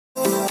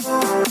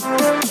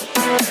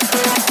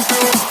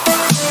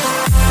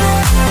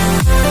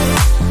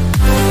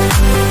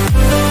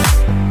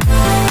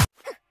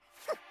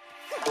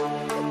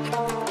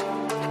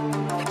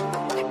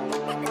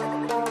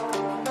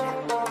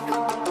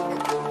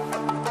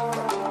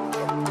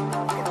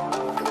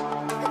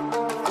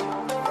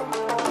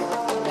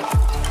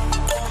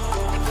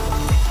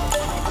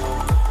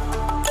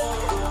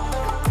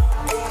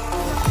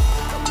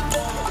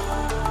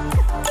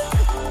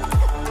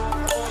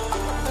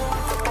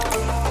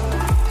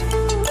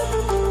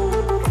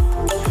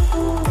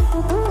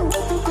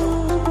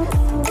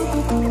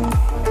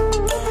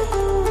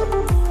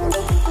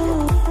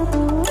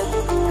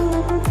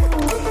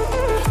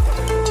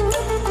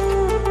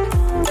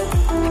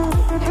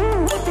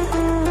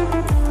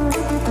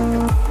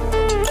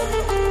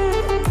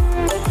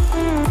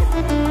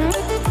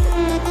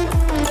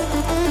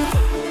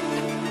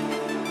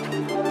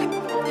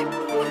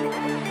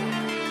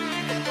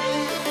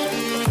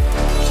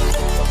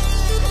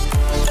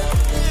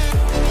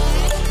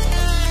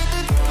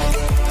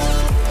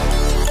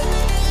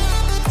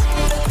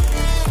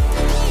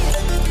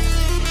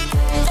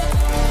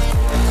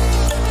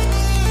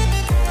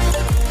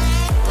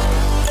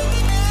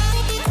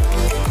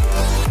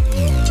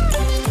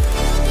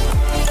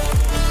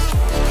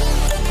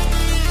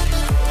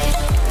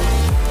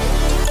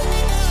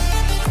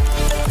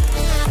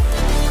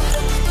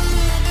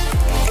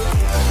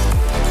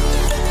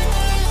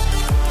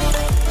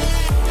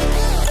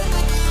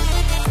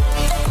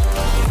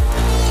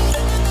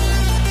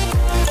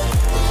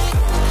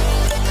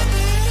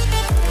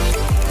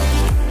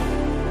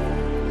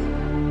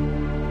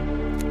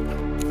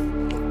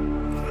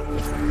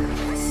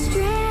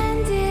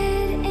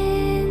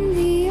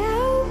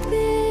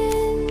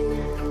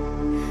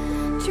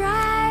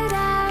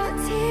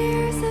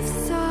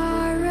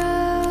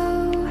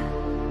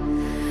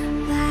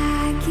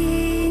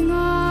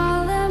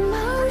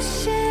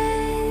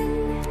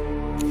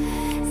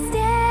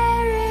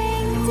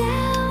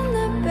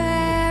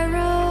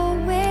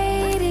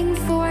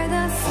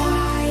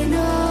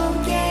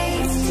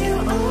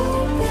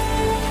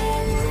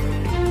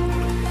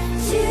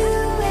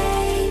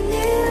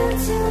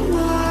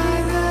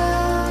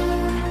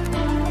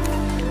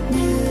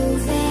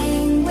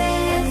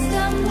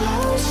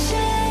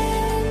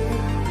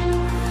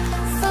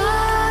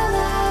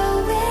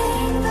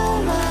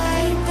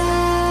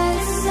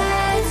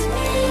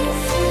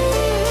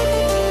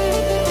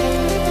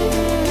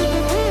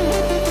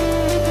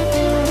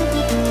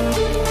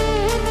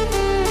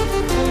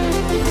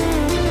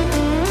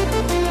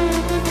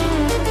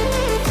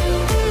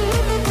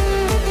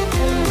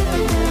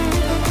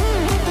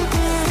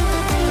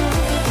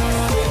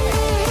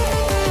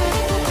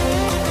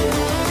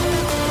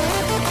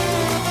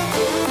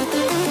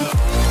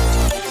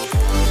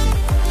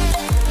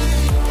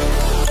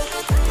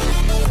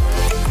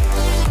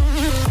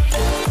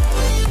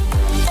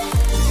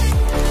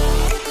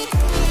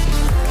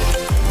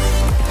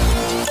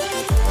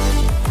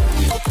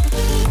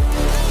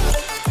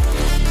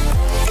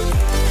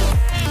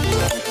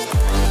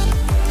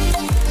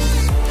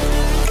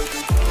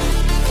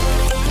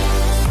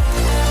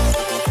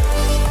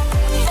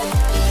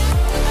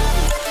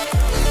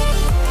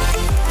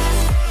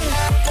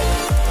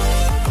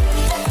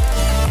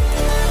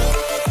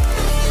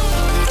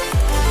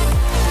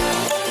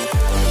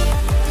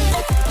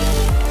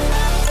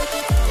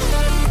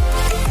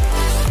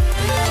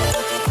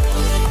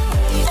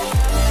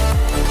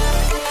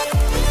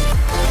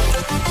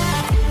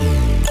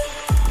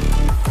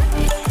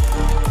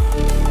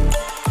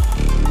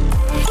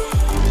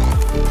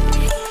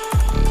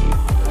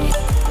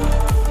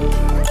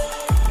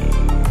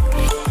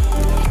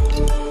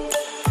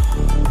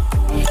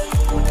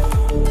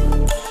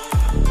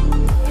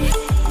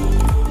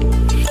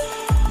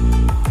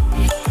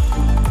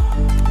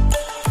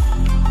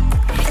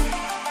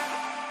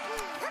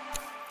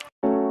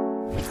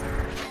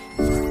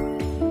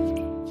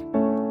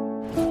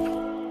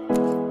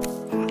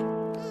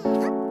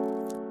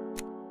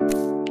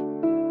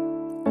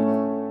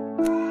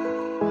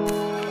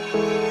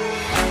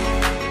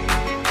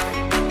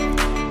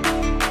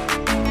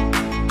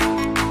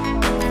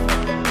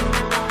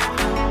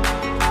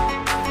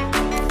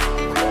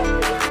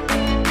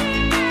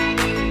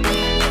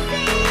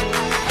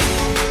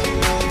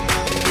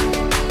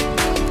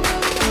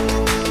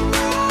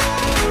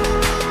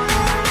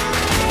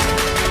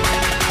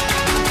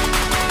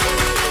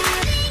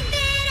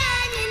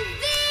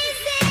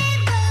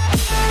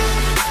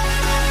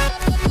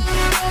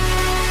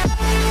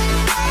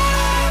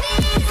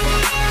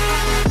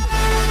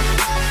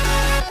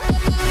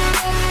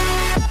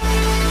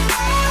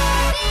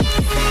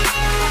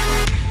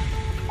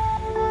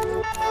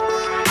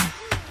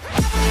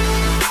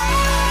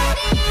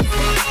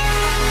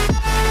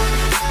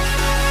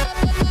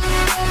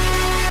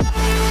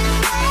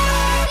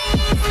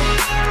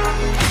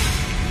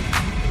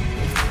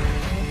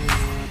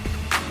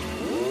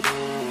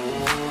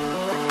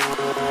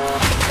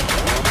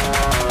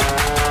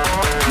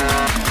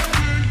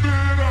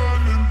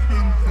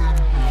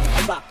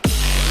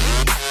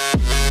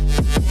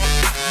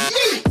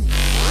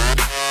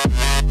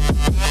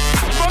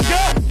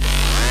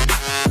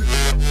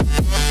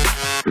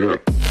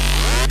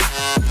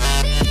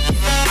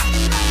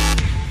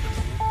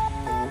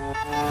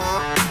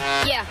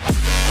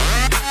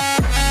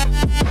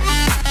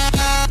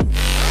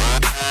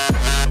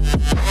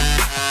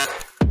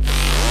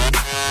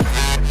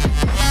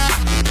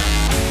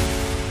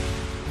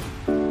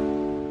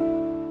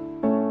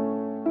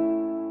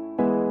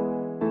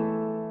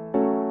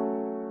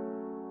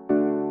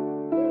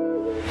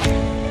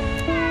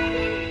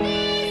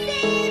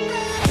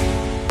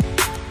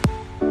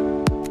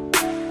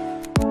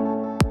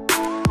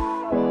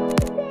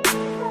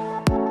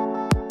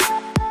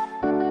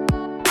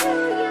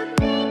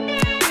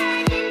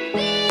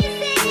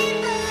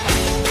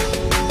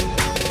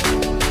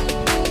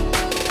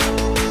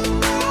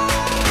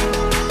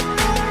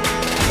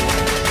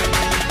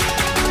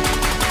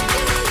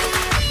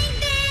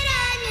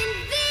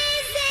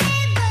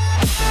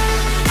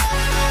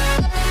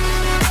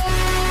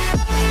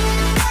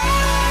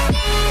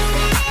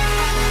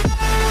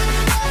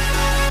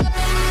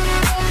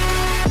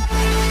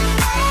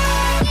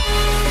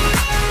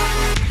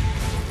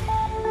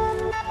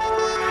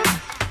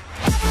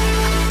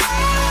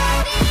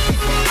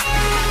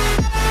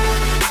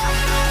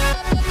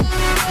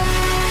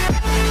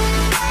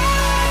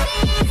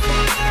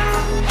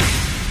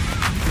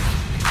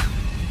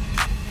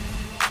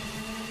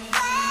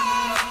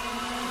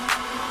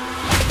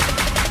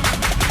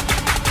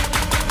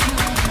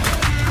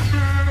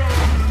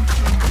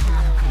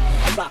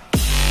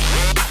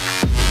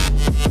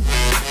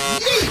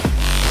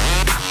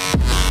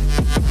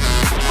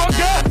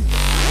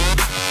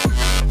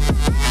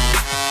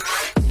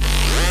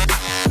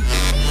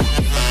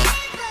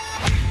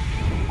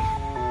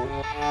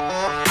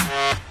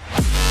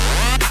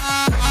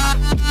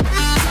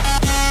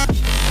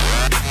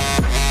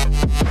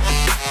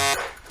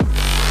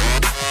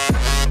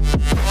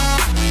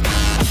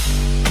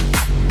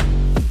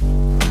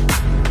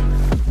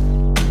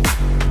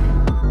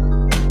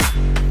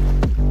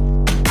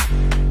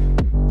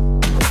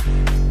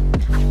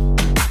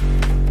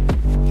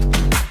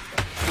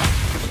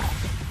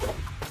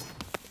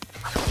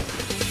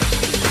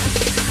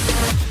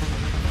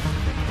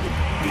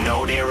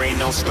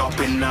no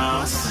stopping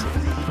us.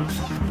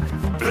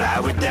 Fly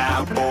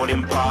without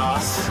boarding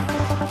pass.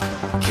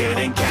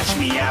 Couldn't catch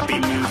me, I'll be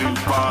moving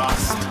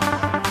fast.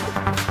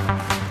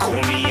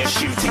 Call me a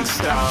shooting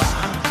star.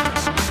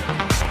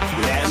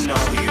 Let 'em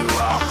know who you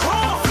are.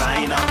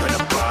 Flying up in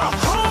a bar.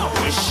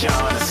 Wish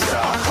on a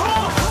star.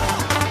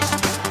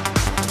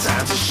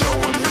 Time to show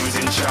 'em who's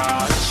in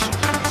charge.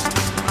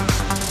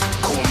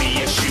 Call me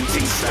a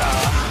shooting star.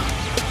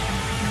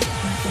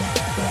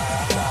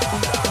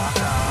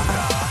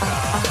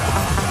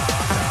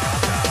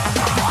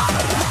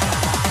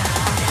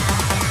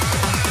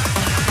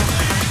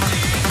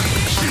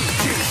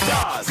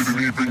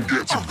 Didn't even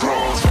get to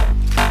cross.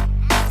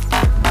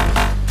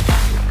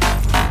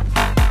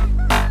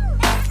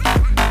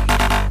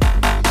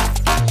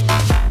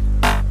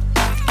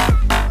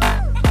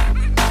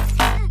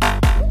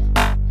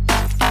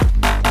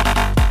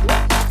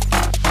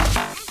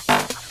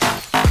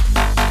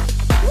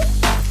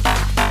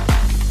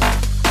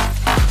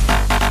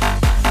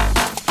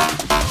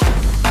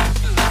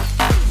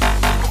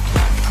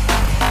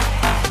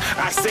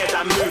 I said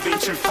I'm moving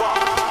too far.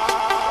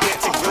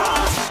 Get a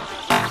glance.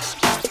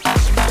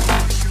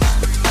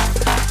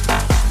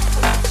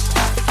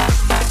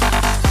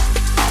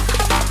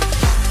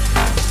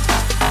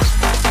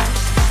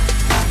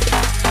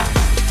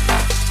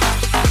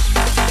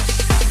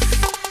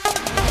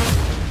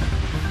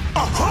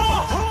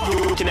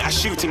 Looking at a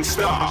shooting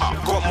star.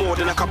 Got more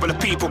than a couple of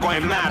people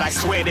going mad. I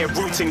swear they're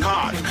rooting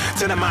hard.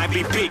 Tell them I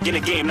be big in the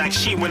game like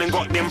she went and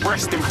got them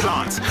breast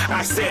implants.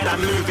 I said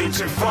I'm moving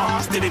too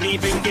fast. Didn't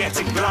even get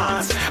a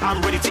glance.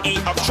 I'm ready to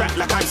eat up track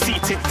like I'm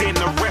seated in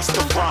a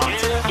restaurant.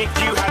 If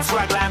you had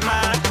swag like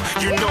mine,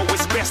 you know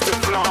it's best to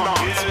flaunt.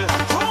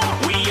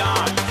 We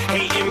aren't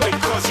hating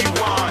because you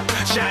aren't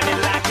shining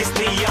like it's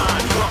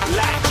neon, not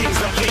like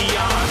kings of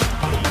Leon.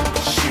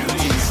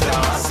 Shooting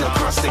stars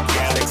across the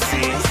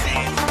galaxy.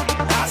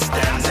 I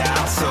stand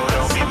out, so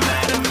don't be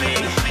mad at me.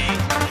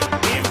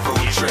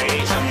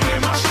 Infiltrate, I'm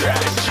with my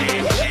strategy.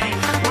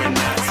 When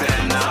I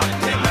turn up,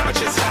 then I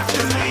just have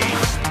to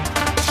leave.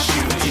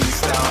 Shooting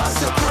stars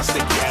across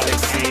the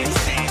galaxy.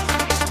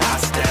 I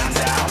stand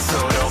out, so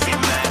don't be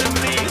mad at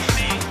me.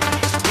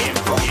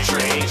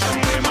 Infiltrate, I'm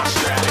with my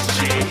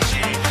strategy.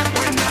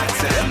 When I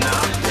turn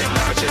up, then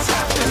I just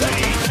have to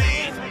leave.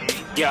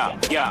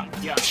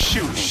 Yeah,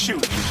 shoot,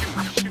 shoot.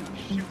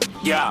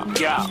 Yeah,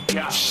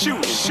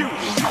 shoot, shoot.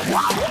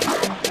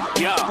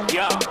 Yeah,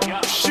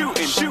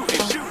 shooting,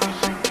 shooting.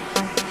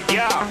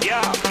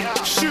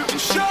 Yeah, shooting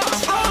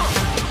shots.